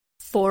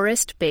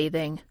Forest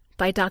Bathing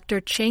by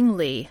Dr. Qing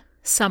Li.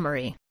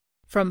 Summary.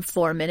 From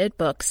 4-Minute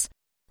Books.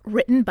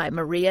 Written by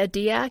Maria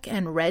Diak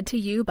and read to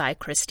you by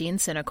Christine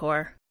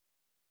Sinacor.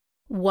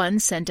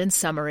 One-sentence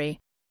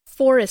summary.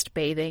 Forest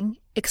bathing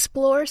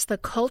explores the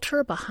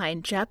culture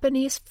behind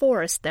Japanese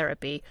forest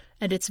therapy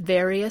and its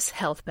various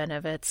health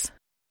benefits.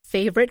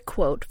 Favorite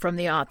quote from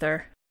the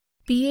author.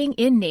 Being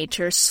in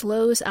nature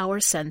slows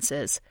our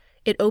senses.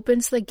 It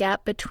opens the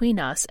gap between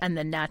us and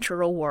the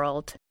natural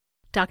world.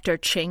 Dr.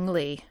 Qing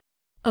Li.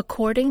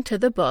 According to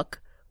the book,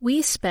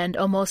 we spend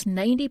almost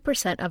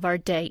 90% of our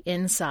day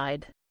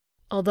inside.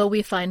 Although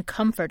we find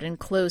comfort in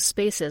closed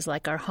spaces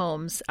like our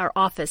homes, our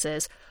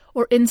offices,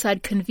 or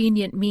inside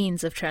convenient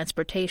means of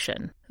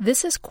transportation,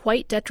 this is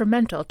quite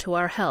detrimental to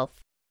our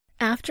health.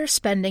 After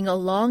spending a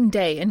long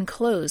day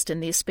enclosed in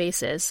these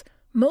spaces,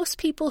 most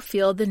people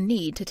feel the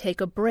need to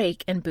take a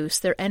break and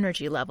boost their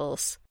energy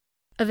levels.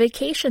 A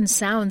vacation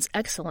sounds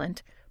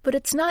excellent, but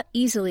it's not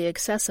easily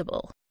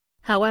accessible.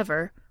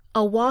 However,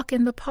 a walk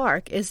in the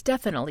park is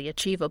definitely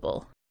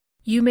achievable.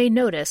 You may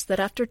notice that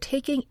after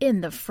taking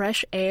in the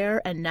fresh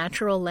air and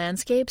natural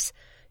landscapes,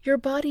 your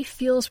body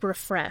feels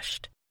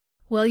refreshed.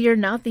 Well, you're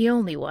not the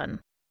only one.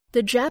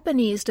 The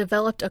Japanese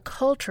developed a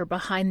culture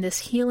behind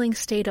this healing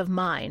state of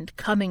mind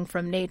coming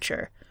from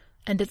nature,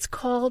 and it's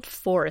called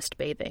forest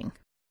bathing.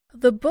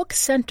 The book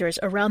centers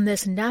around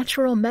this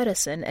natural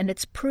medicine and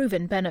its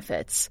proven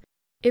benefits.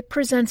 It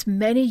presents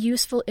many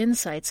useful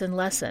insights and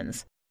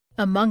lessons.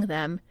 Among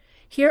them,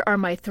 here are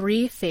my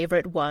 3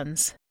 favorite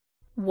ones.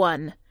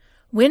 1.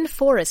 When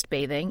forest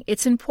bathing,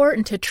 it's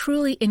important to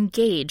truly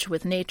engage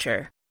with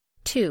nature.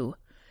 2.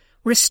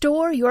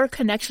 Restore your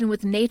connection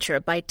with nature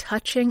by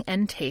touching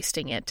and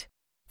tasting it.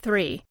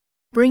 3.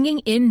 Bringing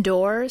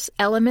indoors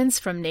elements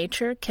from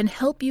nature can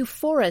help you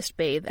forest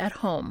bathe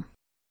at home.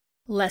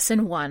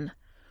 Lesson 1.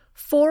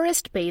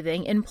 Forest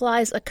bathing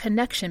implies a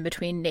connection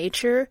between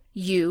nature,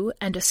 you,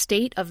 and a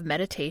state of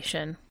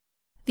meditation.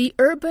 The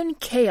urban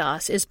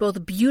chaos is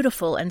both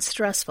beautiful and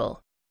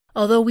stressful.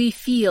 Although we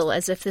feel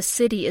as if the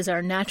city is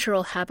our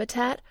natural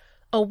habitat,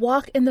 a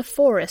walk in the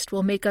forest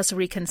will make us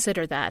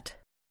reconsider that.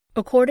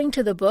 According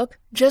to the book,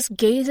 just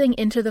gazing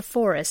into the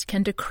forest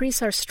can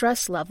decrease our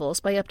stress levels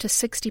by up to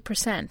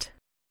 60%.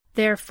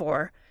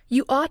 Therefore,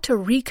 you ought to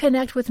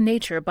reconnect with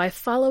nature by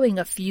following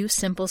a few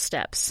simple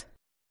steps.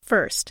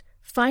 First,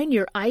 find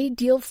your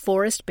ideal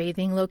forest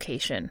bathing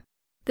location.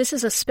 This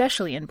is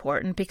especially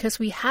important because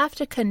we have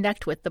to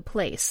connect with the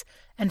place,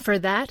 and for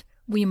that,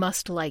 we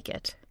must like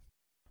it.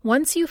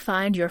 Once you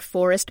find your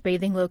forest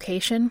bathing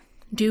location,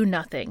 do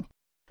nothing.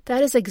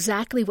 That is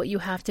exactly what you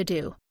have to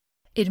do.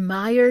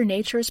 Admire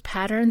nature's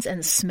patterns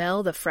and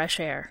smell the fresh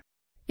air.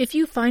 If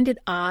you find it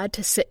odd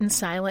to sit in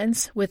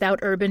silence without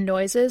urban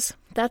noises,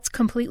 that's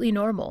completely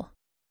normal.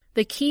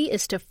 The key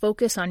is to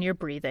focus on your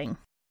breathing.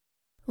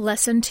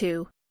 Lesson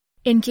 2.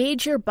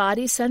 Engage your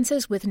body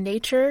senses with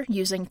nature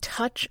using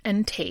touch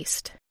and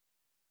taste.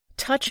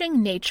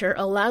 Touching nature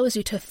allows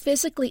you to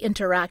physically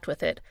interact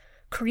with it,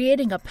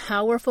 creating a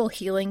powerful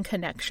healing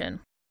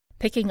connection.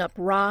 Picking up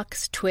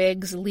rocks,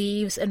 twigs,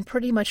 leaves, and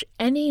pretty much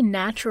any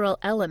natural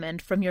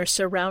element from your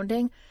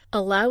surrounding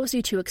allows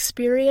you to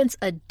experience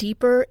a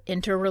deeper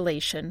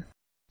interrelation.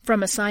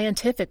 From a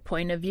scientific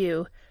point of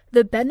view,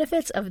 the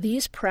benefits of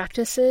these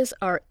practices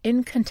are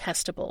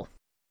incontestable.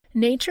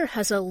 Nature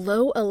has a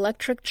low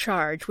electric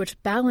charge which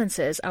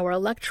balances our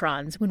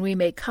electrons when we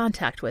make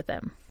contact with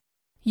them.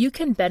 You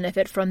can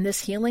benefit from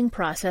this healing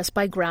process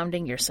by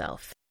grounding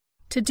yourself.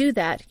 To do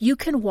that, you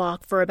can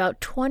walk for about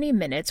 20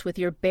 minutes with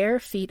your bare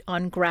feet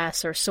on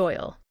grass or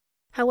soil.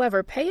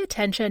 However, pay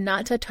attention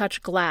not to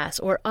touch glass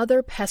or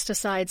other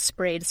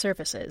pesticide-sprayed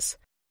surfaces.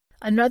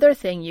 Another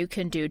thing you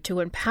can do to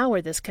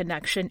empower this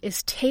connection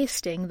is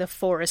tasting the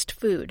forest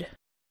food.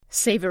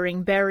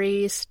 Savoring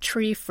berries,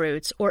 tree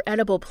fruits, or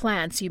edible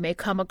plants you may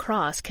come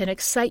across can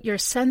excite your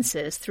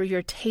senses through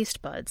your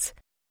taste buds.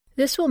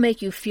 This will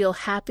make you feel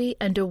happy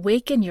and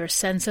awaken your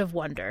sense of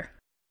wonder.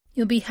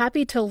 You'll be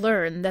happy to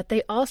learn that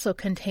they also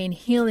contain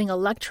healing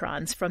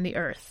electrons from the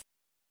earth.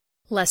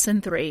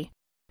 Lesson 3.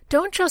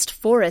 Don't just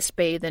forest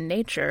bathe in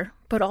nature,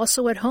 but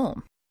also at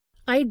home.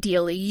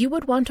 Ideally, you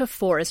would want to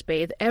forest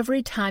bathe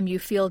every time you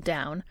feel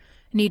down,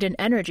 need an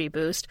energy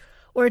boost,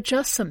 or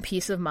just some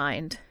peace of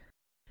mind.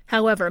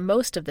 However,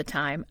 most of the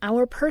time,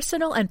 our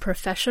personal and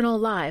professional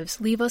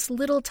lives leave us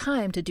little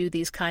time to do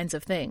these kinds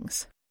of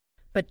things.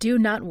 But do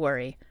not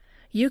worry.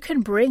 You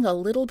can bring a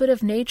little bit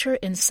of nature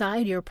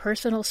inside your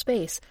personal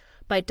space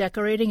by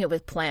decorating it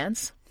with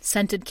plants,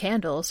 scented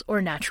candles,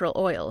 or natural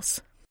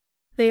oils.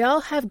 They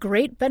all have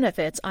great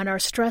benefits on our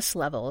stress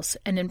levels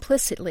and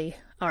implicitly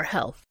our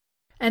health,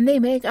 and they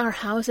make our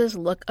houses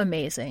look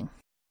amazing.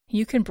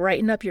 You can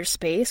brighten up your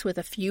space with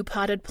a few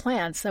potted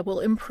plants that will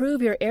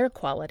improve your air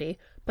quality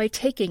by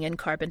taking in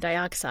carbon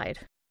dioxide.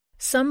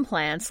 Some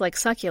plants, like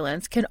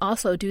succulents, can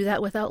also do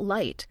that without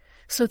light,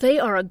 so they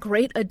are a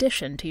great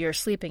addition to your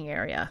sleeping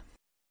area.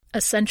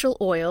 Essential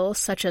oils,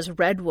 such as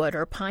redwood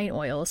or pine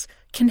oils,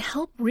 can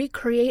help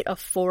recreate a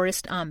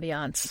forest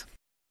ambiance.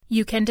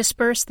 You can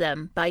disperse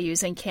them by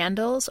using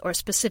candles or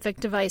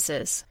specific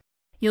devices.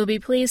 You'll be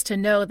pleased to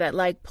know that,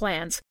 like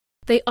plants,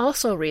 they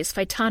also release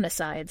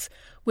phytonicides,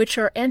 which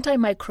are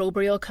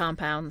antimicrobial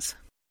compounds.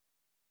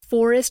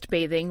 Forest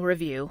Bathing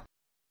Review.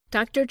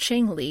 Dr.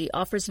 Qing Li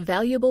offers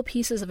valuable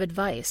pieces of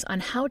advice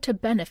on how to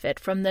benefit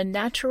from the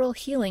natural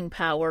healing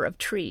power of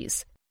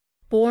trees.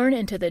 Born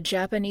into the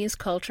Japanese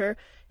culture,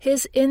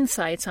 his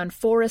insights on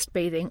forest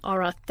bathing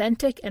are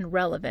authentic and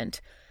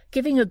relevant,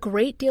 giving a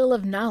great deal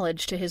of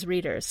knowledge to his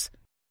readers.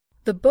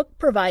 The book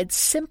provides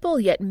simple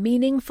yet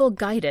meaningful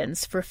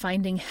guidance for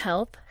finding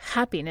health,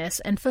 happiness,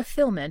 and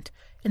fulfillment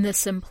in the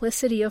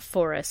simplicity of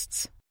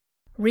forests.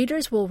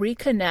 Readers will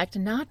reconnect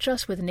not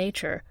just with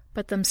nature,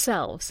 but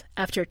themselves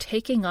after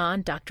taking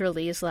on Dr.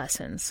 Li's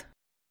lessons.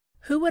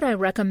 Who would I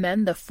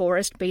recommend the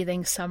Forest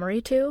Bathing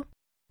Summary to?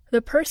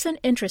 The person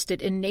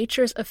interested in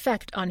nature's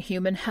effect on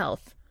human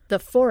health, the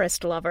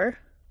forest lover,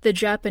 the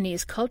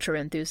Japanese culture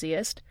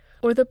enthusiast,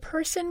 or the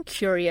person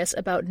curious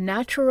about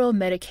natural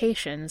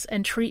medications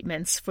and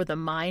treatments for the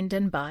mind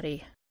and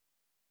body.